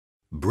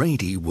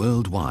Brady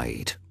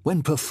worldwide,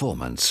 when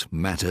performance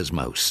matters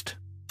most.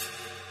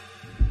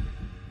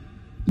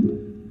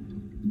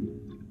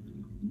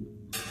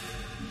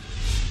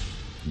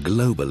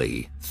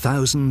 Globally,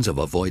 thousands of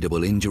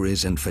avoidable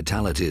injuries and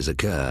fatalities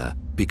occur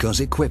because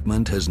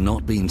equipment has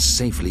not been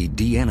safely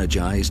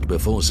de-energized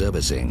before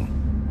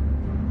servicing.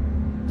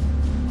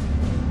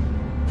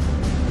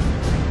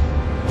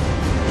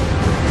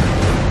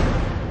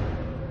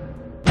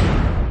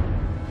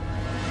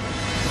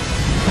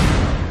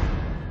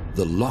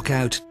 The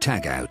Lockout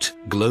Tagout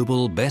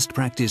Global Best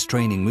Practice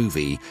Training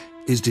movie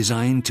is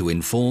designed to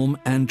inform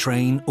and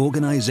train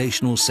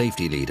organizational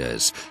safety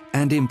leaders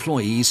and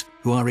employees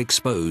who are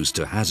exposed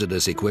to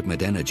hazardous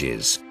equipment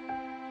energies.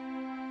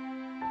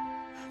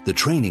 The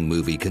training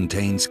movie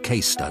contains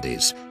case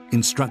studies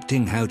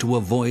instructing how to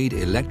avoid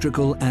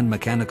electrical and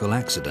mechanical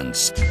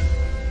accidents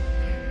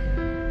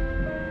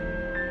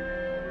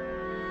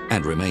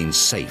and remain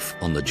safe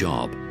on the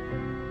job.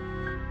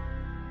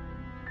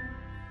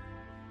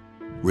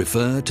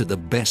 Refer to the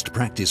Best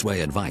Practice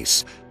Way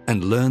advice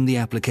and learn the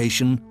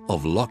application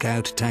of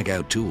Lockout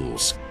Tagout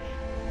tools.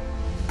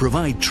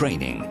 Provide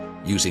training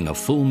using a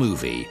full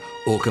movie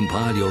or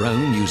compile your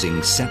own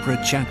using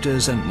separate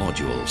chapters and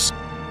modules.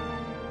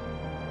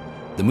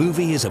 The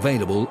movie is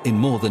available in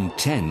more than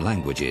 10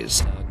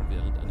 languages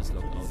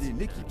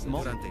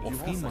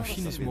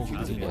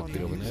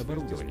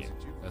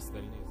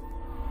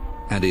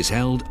and is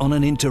held on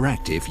an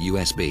interactive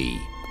USB.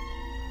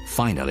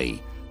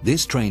 Finally,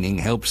 this training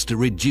helps to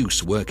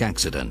reduce work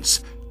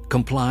accidents,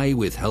 comply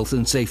with health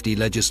and safety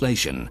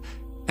legislation,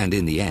 and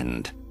in the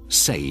end,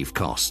 save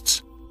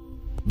costs.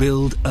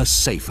 Build a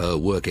safer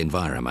work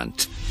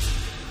environment.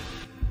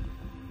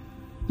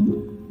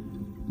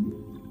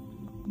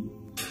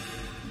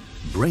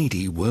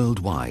 Brady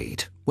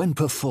worldwide, when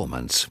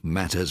performance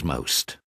matters most.